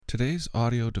Today's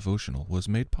audio devotional was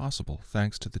made possible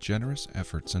thanks to the generous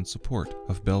efforts and support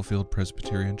of Bellefield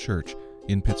Presbyterian Church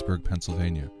in Pittsburgh,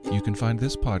 Pennsylvania. You can find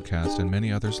this podcast and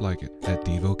many others like it at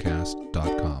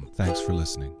Devocast.com. Thanks for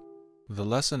listening. The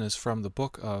lesson is from the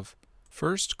book of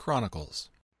 1 Chronicles.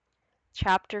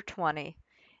 Chapter 20.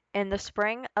 In the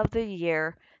spring of the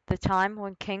year, the time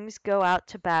when kings go out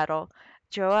to battle,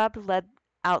 Joab led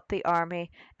out the army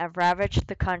and ravaged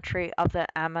the country of the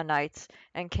Ammonites,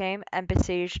 and came and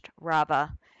besieged Rabbah.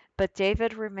 But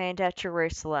David remained at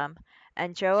Jerusalem,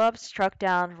 and Joab struck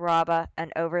down Rabbah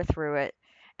and overthrew it.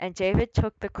 And David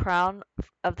took the crown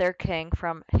of their king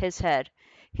from his head.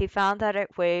 He found that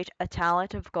it weighed a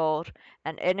talent of gold,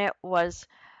 and in it was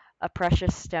a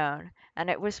precious stone,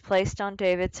 and it was placed on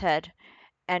David's head.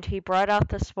 And he brought out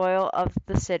the spoil of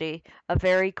the city, a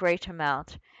very great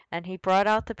amount. And he brought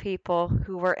out the people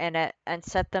who were in it, and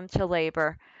set them to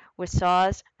labor, with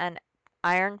saws and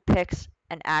iron picks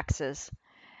and axes.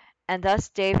 And thus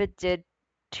David did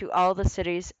to all the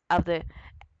cities of the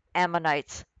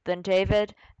Ammonites. Then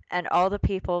David and all the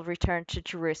people returned to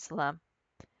Jerusalem.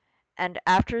 And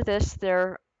after this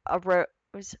there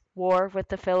arose war with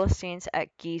the Philistines at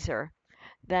Gezer.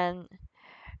 Then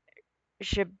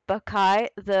Shibbekai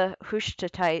the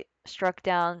Hushathite struck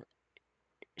down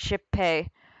Shippai,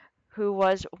 who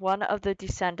was one of the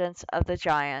descendants of the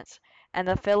giants, and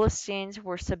the Philistines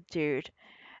were subdued.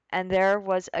 And there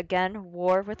was again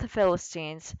war with the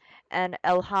Philistines, and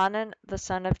Elhanan the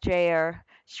son of Jair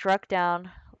struck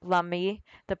down Lahmi,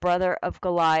 the brother of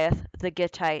Goliath the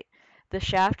Gittite, the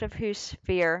shaft of whose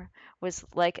spear was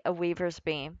like a weaver's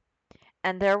beam.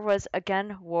 And there was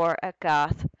again war at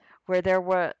Gath, where there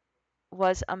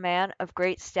was a man of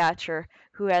great stature,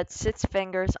 who had 6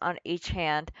 fingers on each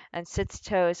hand, and 6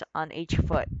 toes on each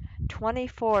foot,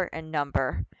 24 in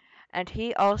number. And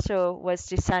he also was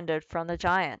descended from the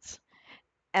giants.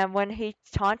 And when he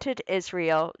taunted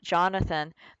Israel,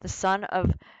 Jonathan, the son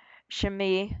of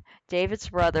Shimei, David's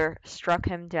brother, struck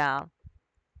him down.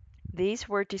 These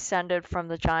were descended from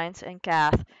the giants in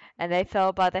Gath, and they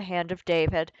fell by the hand of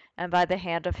David, and by the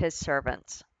hand of his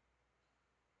servants.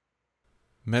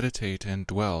 Meditate and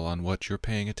dwell on what you're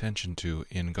paying attention to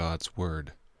in God's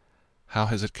Word. How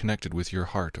has it connected with your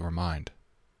heart or mind?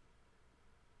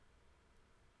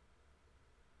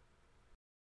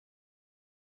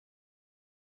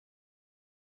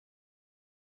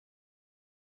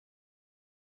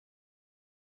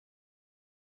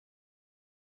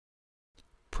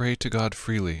 Pray to God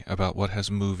freely about what has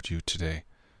moved you today.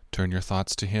 Turn your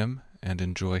thoughts to Him and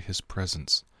enjoy His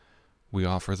presence. We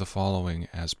offer the following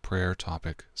as prayer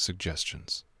topic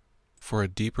suggestions. For a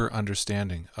deeper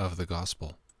understanding of the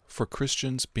gospel. For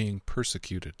Christians being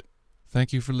persecuted.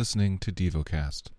 Thank you for listening to Devocast.